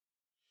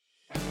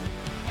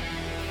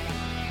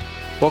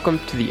Welcome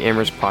to the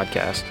AmRisc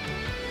Podcast.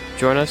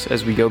 Join us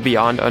as we go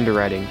beyond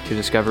underwriting to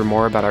discover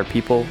more about our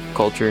people,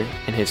 culture,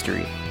 and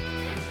history.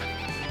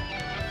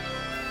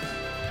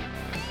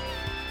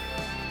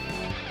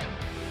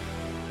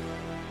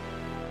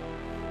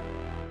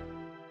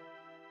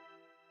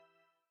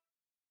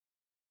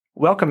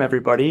 Welcome,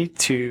 everybody,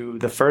 to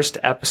the first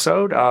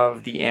episode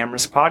of the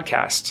AmRisc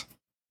Podcast.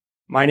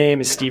 My name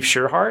is Steve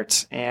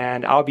Tschirhart,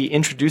 and I'll be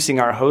introducing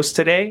our host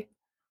today.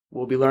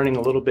 We'll be learning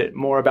a little bit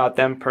more about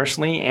them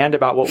personally and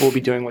about what we'll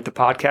be doing with the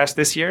podcast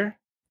this year.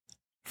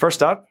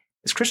 First up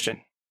is Christian.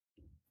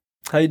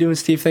 How you doing,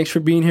 Steve? Thanks for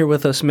being here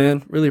with us,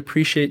 man. Really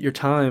appreciate your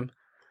time.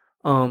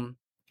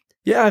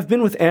 I've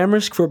been with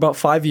AmRisc for about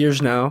 5 years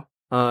now.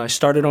 I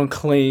started on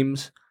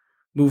claims,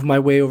 moved my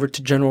way over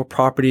to general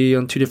property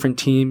on 2 different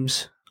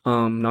teams.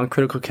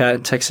 Non-critical cat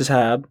and Texas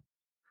Hab.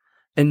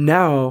 And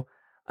now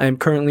I am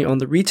currently on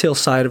the retail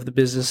side of the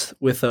business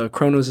with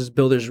Kronos'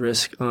 Builder's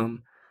Risk.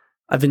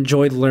 I've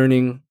enjoyed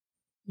learning,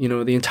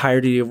 the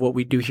entirety of what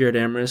we do here at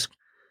AmRisc.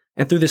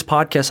 And through this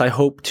podcast, I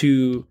hope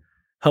to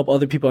help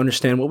other people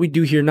understand what we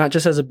do here, not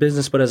just as a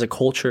business, but as a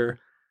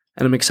culture.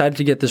 And I'm excited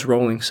to get this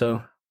rolling.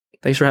 So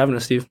thanks for having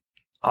us, Steve.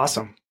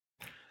 Awesome.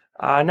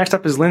 Next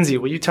up is Lindsay.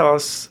 Will you tell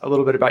us a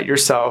little bit about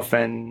yourself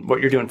and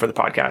what you're doing for the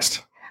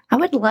podcast? I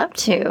would love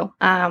to.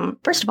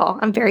 First of all,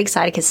 I'm very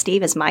excited because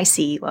Steve is my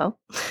CEO.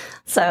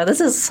 So this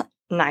is a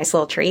nice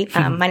little treat.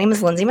 My name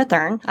is Lindsay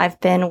Mathern. I've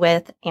been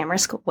with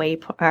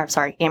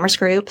AmRisc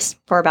Groups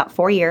for about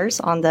 4 years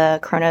on the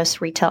Kronos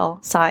retail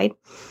side.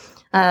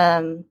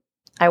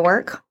 I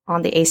work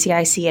on the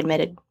ACIC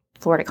admitted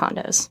Florida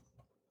condos.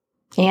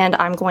 And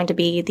I'm going to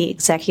be the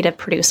executive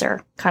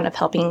producer, kind of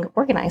helping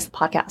organize the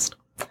podcast.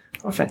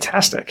 Oh,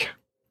 fantastic.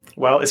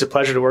 Well, it's a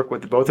pleasure to work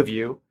with the both of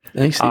you.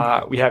 Thanks, Steve.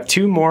 We have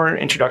 2 more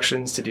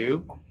introductions to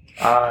do.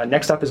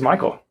 Next up is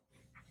Michael.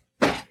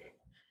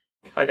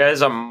 Hi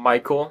guys, I'm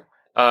Michael.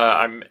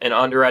 I'm an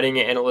underwriting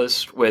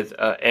analyst with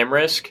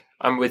AmRisc.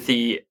 I'm with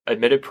the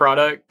admitted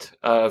product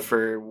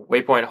for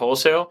Waypoint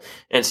Wholesale,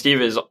 and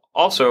Steve is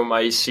also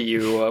my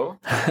CUO.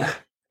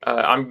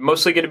 I'm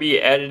mostly going to be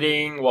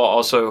editing while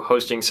also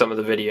hosting some of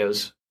the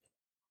videos.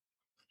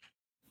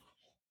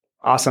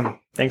 Awesome.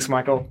 Thanks,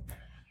 Michael.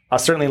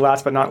 Certainly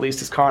last but not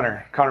least is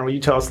Connor. Connor, will you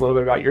tell us a little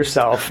bit about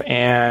yourself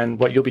and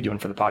what you'll be doing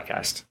for the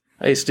podcast?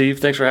 Hey, Steve.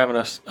 Thanks for having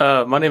us.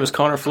 My name is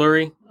Connor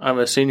Fleury. I'm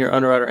a senior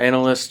underwriter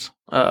analyst.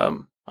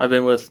 I've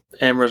been with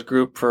AmRisc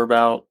Group for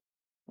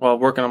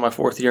working on my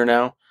 4th year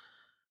now.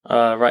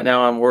 Right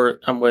now I'm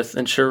with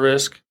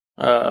InsureRisk.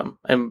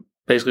 I'm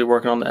basically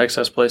working on the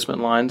excess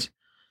placement lines.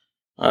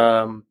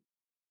 And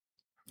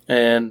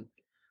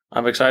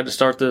I'm excited to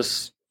start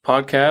this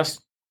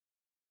podcast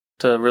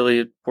to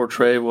really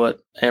portray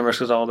what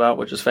AmRisc is all about,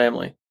 which is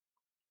family.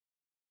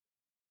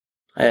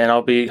 And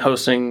I'll be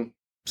hosting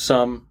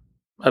some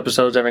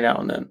episodes every now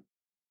and then.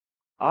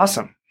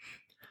 Awesome.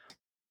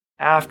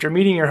 After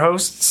meeting your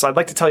hosts, I'd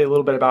like to tell you a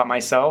little bit about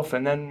myself,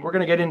 and then we're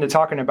going to get into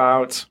talking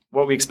about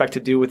what we expect to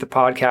do with the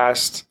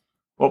podcast,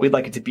 what we'd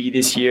like it to be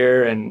this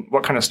year, and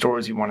what kind of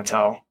stories we want to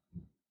tell.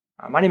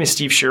 My name is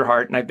Steve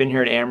Tschirhart, and I've been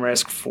here at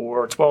AmRisc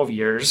for 12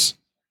 years.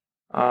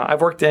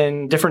 I've worked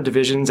in different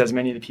divisions, as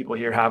many of the people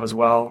here have as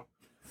well,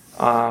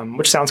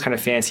 which sounds kind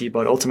of fancy,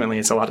 but ultimately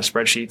it's a lot of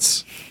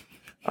spreadsheets,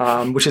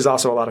 which is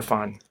also a lot of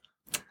fun.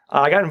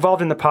 I got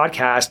involved in the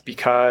podcast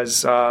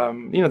because,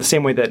 the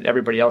same way that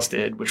everybody else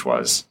did, which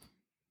was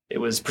it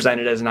was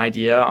presented as an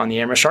idea on the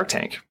AmRisc Shark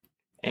Tank.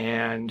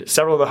 And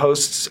several of the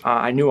hosts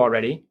I knew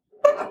already,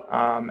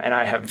 and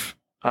I have,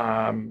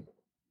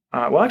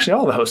 actually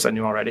all the hosts I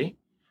knew already.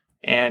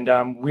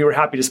 And we were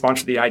happy to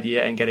sponsor the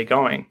idea and get it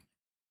going.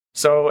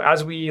 So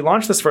as we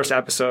launch this first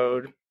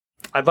episode,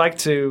 I'd like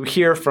to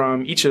hear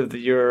from each of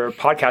your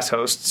podcast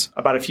hosts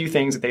about a few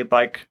things that they'd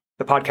like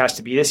the podcast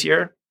to be this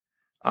year.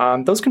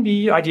 Those can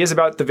be ideas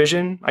about the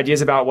vision,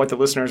 ideas about what the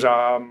listeners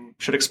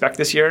should expect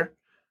this year,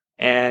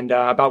 and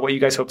about what you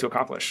guys hope to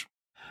accomplish.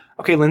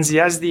 Okay, Lindsay,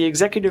 as the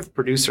executive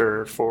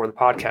producer for the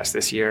podcast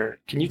this year,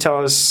 can you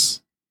tell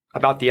us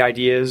about the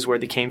ideas, where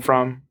they came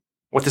from,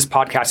 what this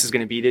podcast is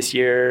going to be this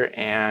year,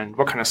 and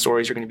what kind of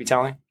stories you're going to be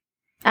telling?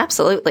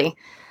 Absolutely.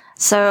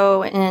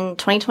 So in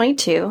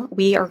 2022,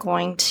 we are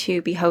going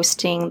to be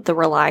hosting the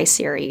RELII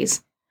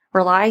series.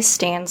 RELII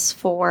stands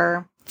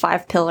for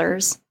 5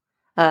 pillars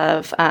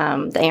of the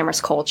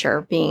AmRisc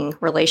culture, being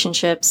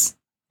relationships,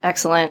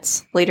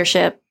 excellence,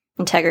 leadership,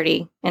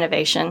 integrity,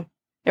 innovation.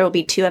 There will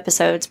be 2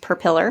 episodes per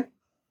pillar,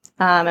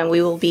 and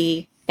we will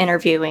be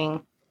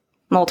interviewing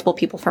multiple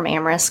people from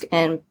AmRisc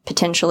and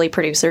potentially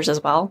producers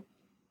as well.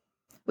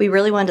 We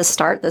really wanted to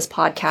start this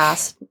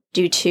podcast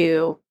due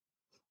to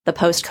the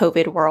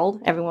post-COVID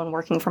world, everyone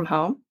working from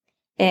home.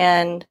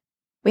 And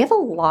we have a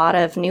lot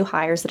of new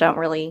hires that don't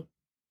really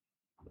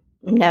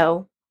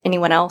know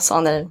anyone else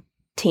on the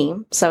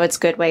team. So it's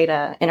a good way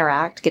to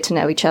interact, get to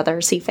know each other,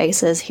 see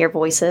faces, hear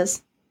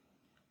voices,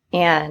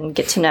 and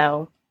get to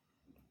know,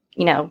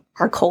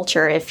 our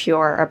culture if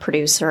you're a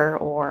producer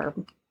or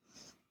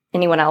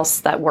anyone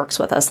else that works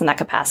with us in that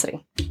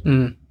capacity.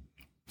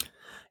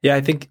 Yeah, I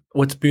think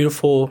what's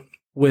beautiful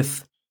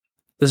with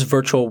this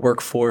virtual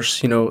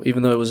workforce,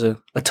 even though it was a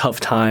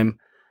tough time,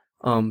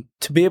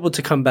 to be able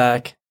to come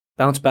back,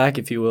 bounce back,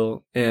 if you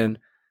will, and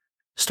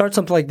start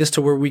something like this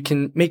to where we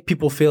can make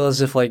people feel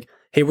as if like,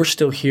 hey, we're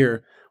still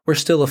here. We're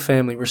still a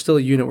family. We're still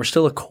a unit. We're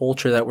still a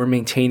culture that we're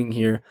maintaining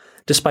here,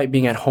 despite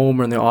being at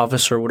home or in the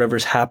office or whatever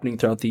is happening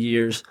throughout the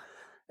years.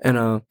 And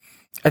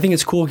I think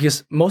it's cool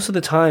because most of the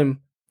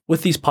time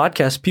with these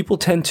podcasts, people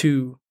tend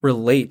to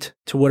relate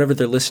to whatever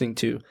they're listening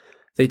to.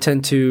 They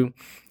tend to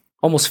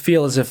almost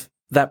feel as if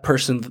that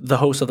person, the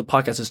host of the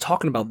podcast, is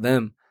talking about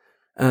them.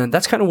 And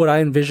that's kind of what I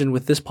envision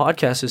with this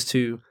podcast, is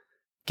to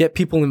get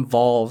people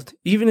involved,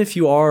 even if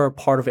you are a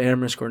part of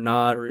AmRisc or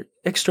not, or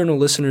external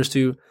listeners,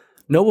 to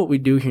know what we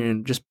do here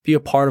and just be a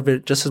part of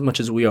it just as much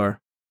as we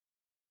are.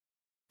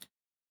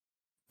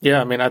 Yeah,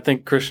 I mean, I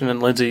think Christian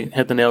and Lindsay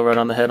hit the nail right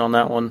on the head on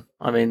that one.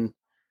 I mean,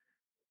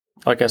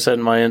 like I said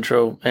in my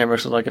intro, AmRisc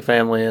is like a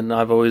family, and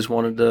I've always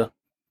wanted to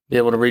be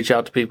able to reach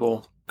out to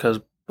people because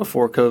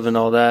before COVID and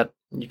all that,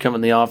 you come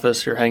in the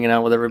office, you're hanging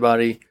out with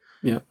everybody,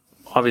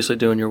 obviously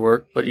doing your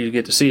work, but you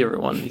get to see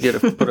everyone. You get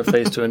to put a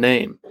face to a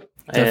name.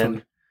 Definitely.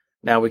 And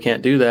now we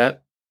can't do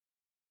that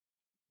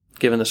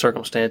given the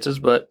circumstances,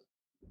 but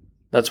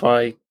that's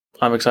why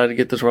I'm excited to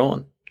get this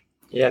rolling.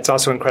 Yeah, it's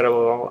also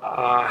incredible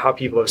how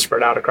people have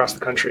spread out across the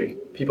country.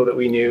 People that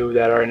we knew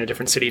that are in a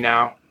different city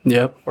now.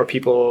 Yep. Or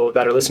people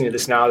that are listening to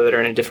this now that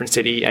are in a different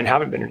city and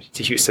haven't been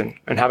to Houston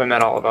and haven't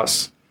met all of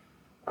us.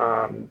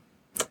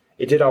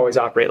 It did always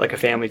operate like a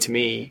family to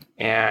me,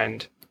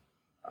 and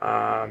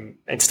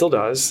still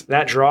does.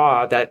 That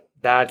draw, that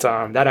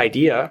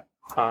idea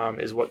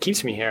is what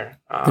keeps me here,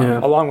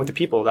 along with the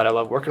people that I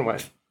love working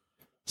with.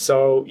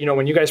 So,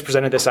 when you guys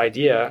presented this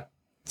idea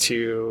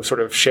to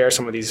sort of share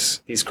some of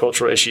these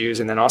cultural issues,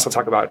 and then also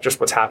talk about just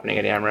what's happening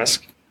at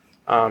AmRisc,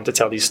 to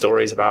tell these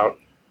stories about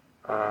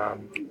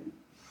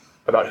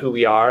who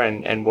we are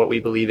and what we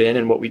believe in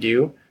and what we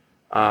do,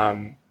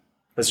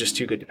 was just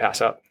too good to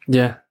pass up.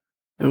 Yeah.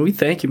 And we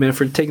thank you, man,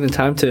 for taking the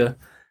time to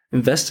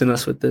invest in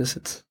us with this.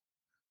 It's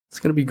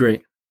going to be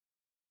great.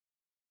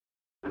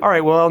 All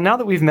right. Well, now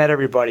that we've met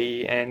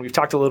everybody and we've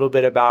talked a little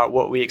bit about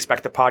what we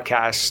expect the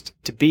podcast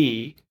to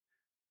be,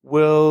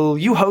 will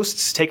you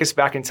hosts take us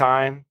back in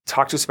time,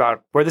 talk to us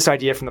about where this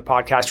idea from the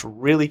podcast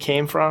really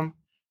came from,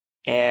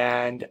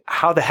 and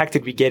how the heck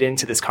did we get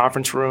into this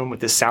conference room with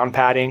this sound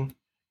padding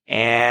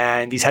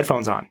and these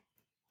headphones on?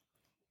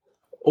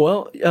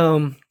 Well,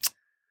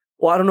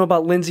 I don't know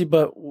about Lindsay,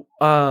 but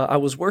I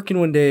was working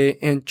one day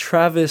and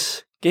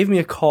Travis gave me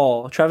a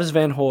call. Travis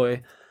Van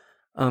Hoy.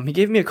 He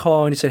gave me a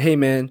call and he said, "Hey,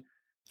 man,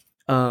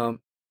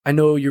 I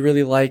know you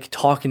really like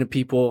talking to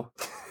people.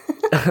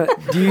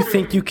 Do you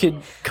think you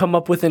could come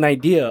up with an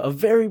idea, a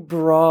very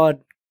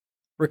broad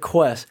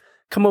request,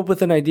 come up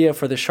with an idea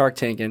for the Shark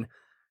Tank?" And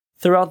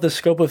throughout the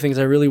scope of things,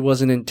 I really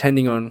wasn't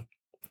intending on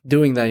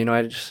doing that.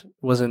 I just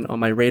wasn't on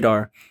my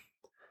radar.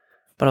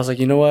 But I was like,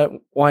 you know what?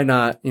 Why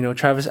not?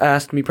 Travis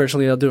asked me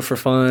personally, I'll do it for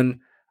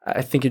fun.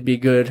 I think it'd be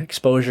good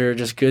exposure,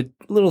 just good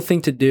little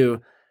thing to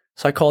do.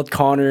 So I called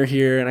Connor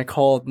here and I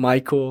called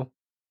Michael.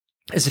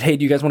 I said, "Hey,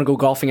 do you guys want to go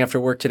golfing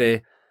after work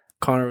today?"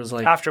 Connor was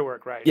like, After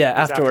work, right? "Yeah,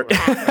 after work."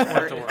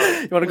 After work.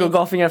 You want to go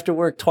golfing after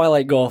work?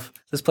 Twilight Golf.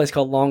 This place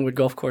called Longwood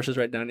Golf Course is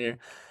right down here.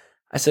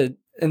 I said,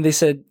 and they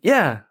said,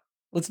 "Yeah,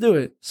 let's do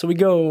it." So we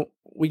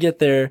get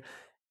there,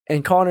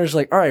 and Connor's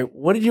like, "All right,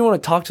 what did you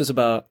want to talk to us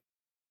about?"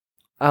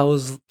 I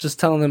was just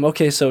telling them,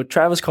 okay, so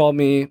Travis called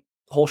me,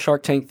 whole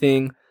Shark Tank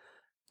thing.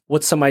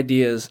 What's some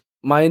ideas?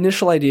 My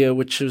initial idea,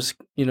 which is,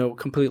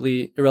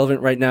 completely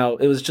irrelevant right now,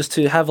 it was just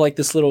to have like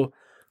this little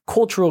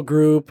cultural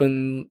group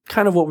and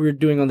kind of what we were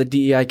doing on the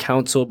DEI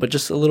Council, but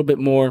just a little bit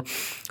more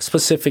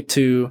specific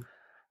to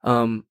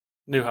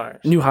New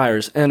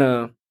hires. And,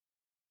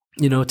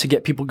 to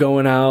get people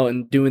going out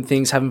and doing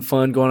things, having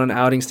fun, going on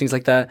outings, things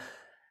like that.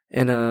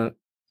 And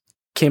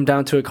came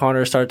down to it,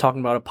 Connor started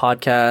talking about a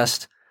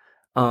podcast,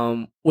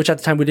 which at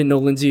the time we didn't know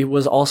Lindsay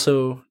was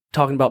also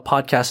talking about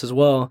podcasts as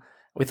well.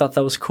 We thought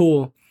that was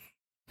cool.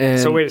 And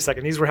so wait a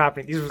second, these were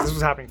happening. This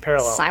was happening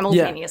parallel,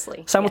 simultaneously.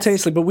 Yeah,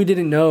 simultaneously, yes. But we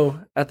didn't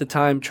know at the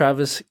time.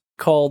 Travis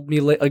called me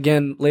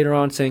again later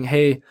on saying,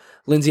 "Hey,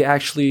 Lindsay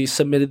actually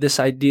submitted this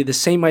idea, the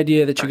same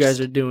idea that you guys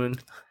are doing,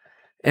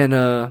 and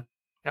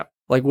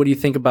like, what do you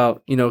think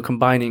about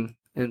combining?"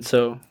 And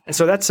so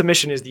that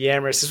submission is the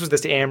AmRisc. This was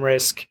this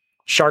AmRisc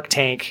Shark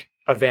Tank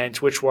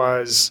event, which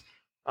was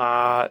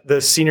the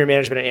senior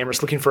management at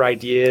AmRisc looking for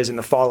ideas in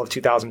the fall of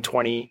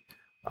 2020.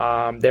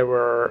 There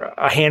were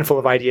a handful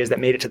of ideas that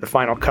made it to the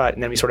final cut,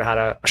 and then we sort of had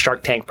a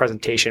Shark Tank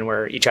presentation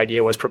where each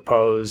idea was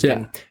proposed,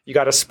 and you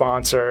got a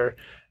sponsor,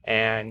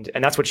 and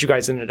that's what you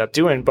guys ended up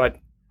doing. But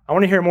I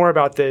want to hear more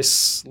about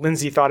this.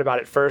 Lindsay thought about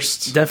it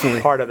first.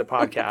 Definitely. Part of the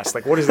podcast.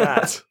 Like, what is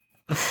that?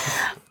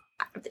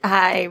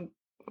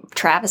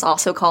 Travis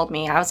also called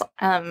me. I was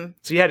so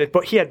he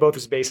had both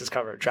his bases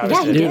covered. Travis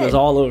yeah, did. Dude was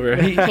all over.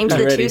 He came to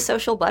the ready. 2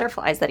 social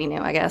butterflies that he knew,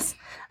 I guess.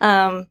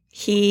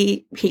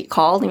 He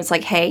called and he was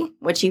like, "Hey,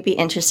 would you be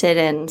interested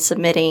in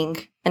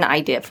submitting an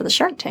idea for the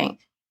Shark Tank?"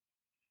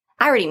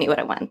 I already knew what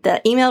I wanted.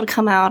 The email had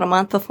come out a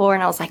month before,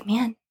 and I was like,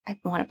 "Man, I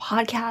want a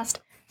podcast.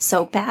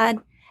 so bad.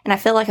 And I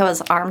feel like I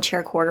was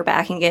armchair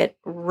quarterbacking it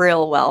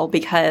real well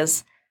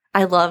because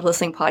I love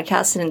listening to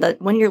podcasts. And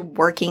when you're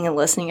working and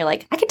listening, you're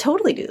like, I could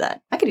totally do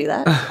that. I could do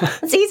that.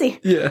 That's easy.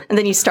 Yeah. And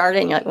then you start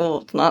it and you're like,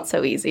 well, it's not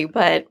so easy.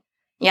 But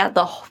yeah,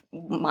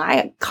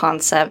 my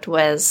concept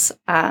was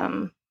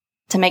to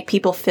make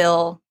people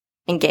feel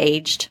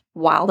engaged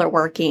while they're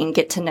working,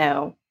 get to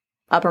know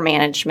upper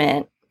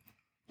management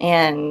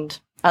and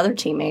other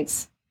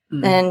teammates,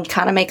 and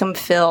kind of make them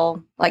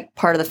feel like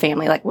part of the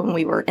family, like when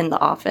we were in the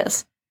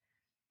office.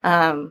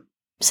 Some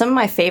of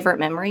my favorite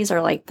memories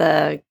are like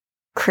the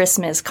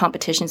Christmas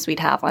competitions we'd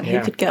have on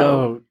who could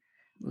go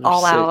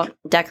all out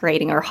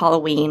decorating or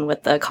Halloween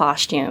with the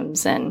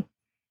costumes, and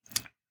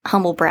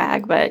humble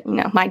brag, but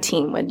my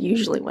team would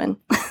usually win.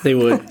 They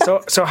would.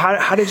 So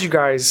how did you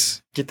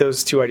guys get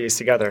those two ideas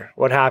together?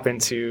 What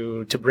happened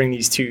to bring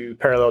these two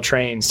parallel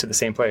trains to the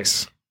same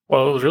place?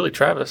 Well, it was really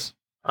Travis.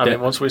 I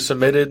mean, once we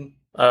submitted,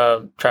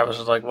 Travis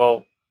was like,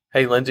 well,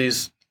 hey,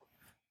 Lindsay's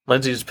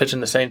pitching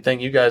the same thing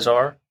you guys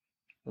are.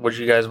 Would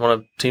you guys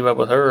want to team up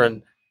with her?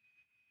 And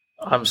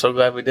I'm so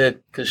glad we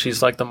did, because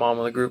she's like the mom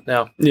of the group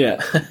now.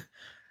 Yeah.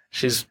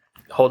 She's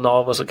holding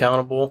all of us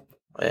accountable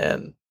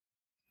and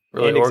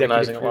really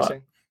organizing a lot.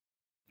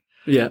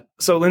 Yeah.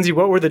 So, Lindsay,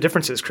 what were the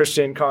differences?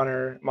 Christian,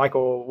 Connor,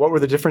 Michael, what were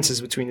the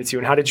differences between the two,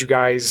 and how did you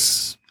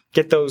guys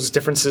get those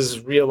differences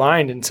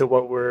realigned into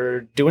what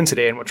we're doing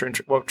today and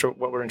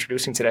what we're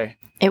introducing today?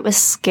 It was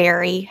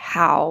scary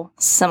how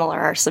similar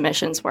our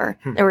submissions were.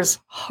 There was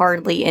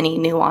hardly any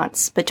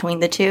nuance between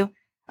the two,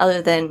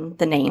 other than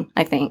the name,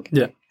 I think.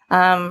 Yeah.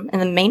 And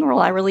the main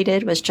role I really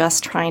did was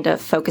just trying to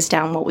focus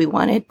down what we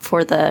wanted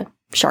for the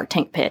Shark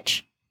Tank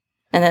pitch.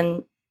 And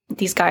then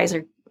these guys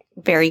are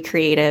very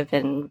creative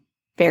and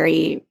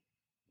very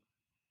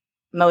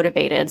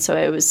motivated, so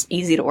it was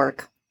easy to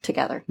work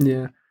together.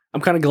 Yeah.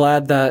 I'm kind of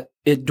glad that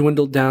it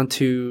dwindled down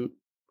to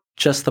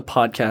just the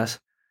podcast,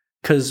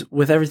 because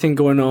with everything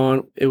going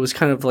on, it was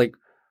kind of like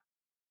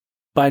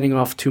biting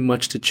off too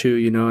much to chew,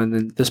 and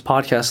then this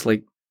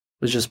podcast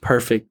was just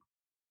perfect.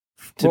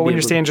 Well, when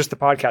you're saying just the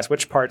podcast,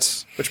 which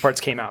parts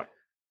came out?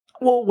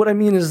 Well, what I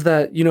mean is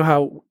that,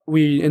 how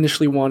we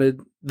initially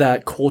wanted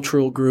that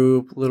cultural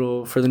group,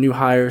 for the new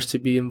hires to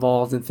be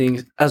involved in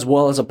things, as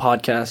well as a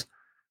podcast.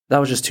 That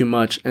was just too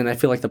much. And I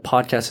feel like the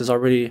podcast is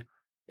already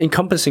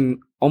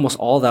encompassing almost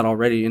all that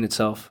already in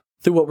itself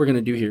through what we're going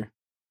to do here.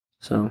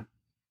 So.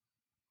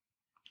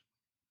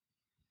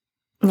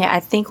 Yeah,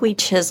 I think we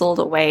chiseled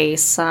away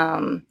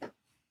some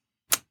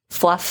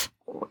fluff,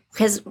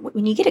 because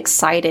when you get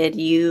excited,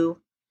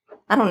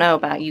 I don't know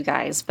about you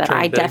guys, but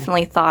I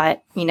definitely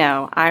thought,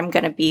 I'm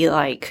going to be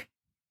like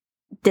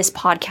this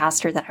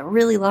podcaster that I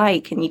really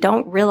like. And you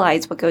don't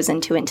realize what goes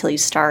into it until you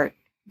start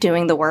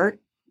doing the work.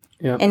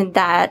 Yeah. And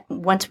that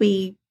once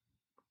we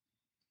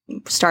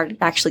started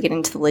actually getting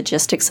into the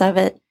logistics of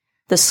it,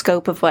 the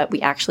scope of what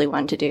we actually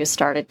wanted to do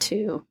started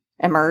to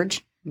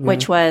emerge,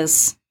 which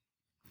was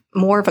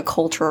more of a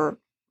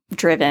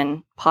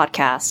culture-driven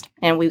podcast.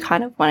 And we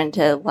kind of wanted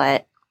to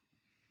let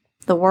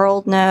the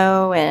world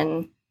know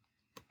and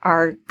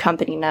our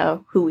company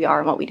know who we are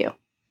and what we do.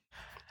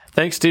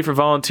 Thanks, Steve, for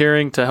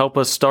volunteering to help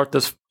us start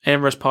this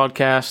AmRisc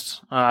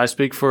podcast. I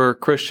speak for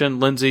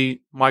Christian,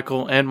 Lindsay,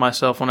 Michael, and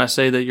myself when I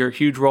say that you're a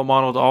huge role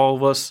model to all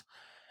of us,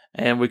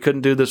 and we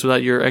couldn't do this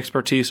without your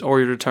expertise or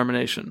your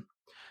determination.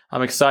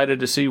 I'm excited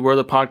to see where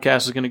the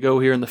podcast is going to go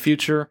here in the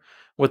future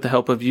with the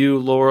help of you,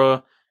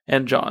 Laura,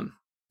 and John.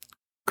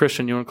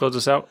 Christian, you want to close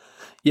us out?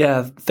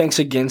 Yeah, thanks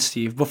again,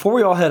 Steve. Before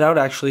we all head out,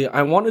 actually,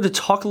 I wanted to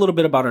talk a little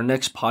bit about our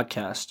next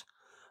podcast.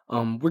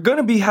 We're going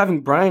to be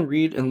having Brian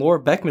Reed and Laura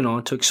Beckman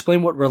on to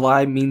explain what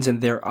RELII means in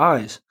their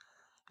eyes.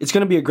 It's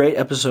going to be a great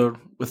episode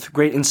with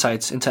great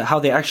insights into how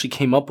they actually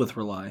came up with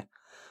RELII.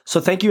 So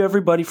thank you,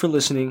 everybody, for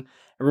listening,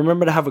 and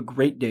remember to have a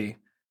great day.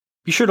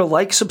 Be sure to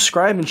like,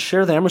 subscribe, and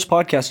share the AmRisc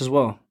Podcast as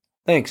well.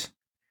 Thanks.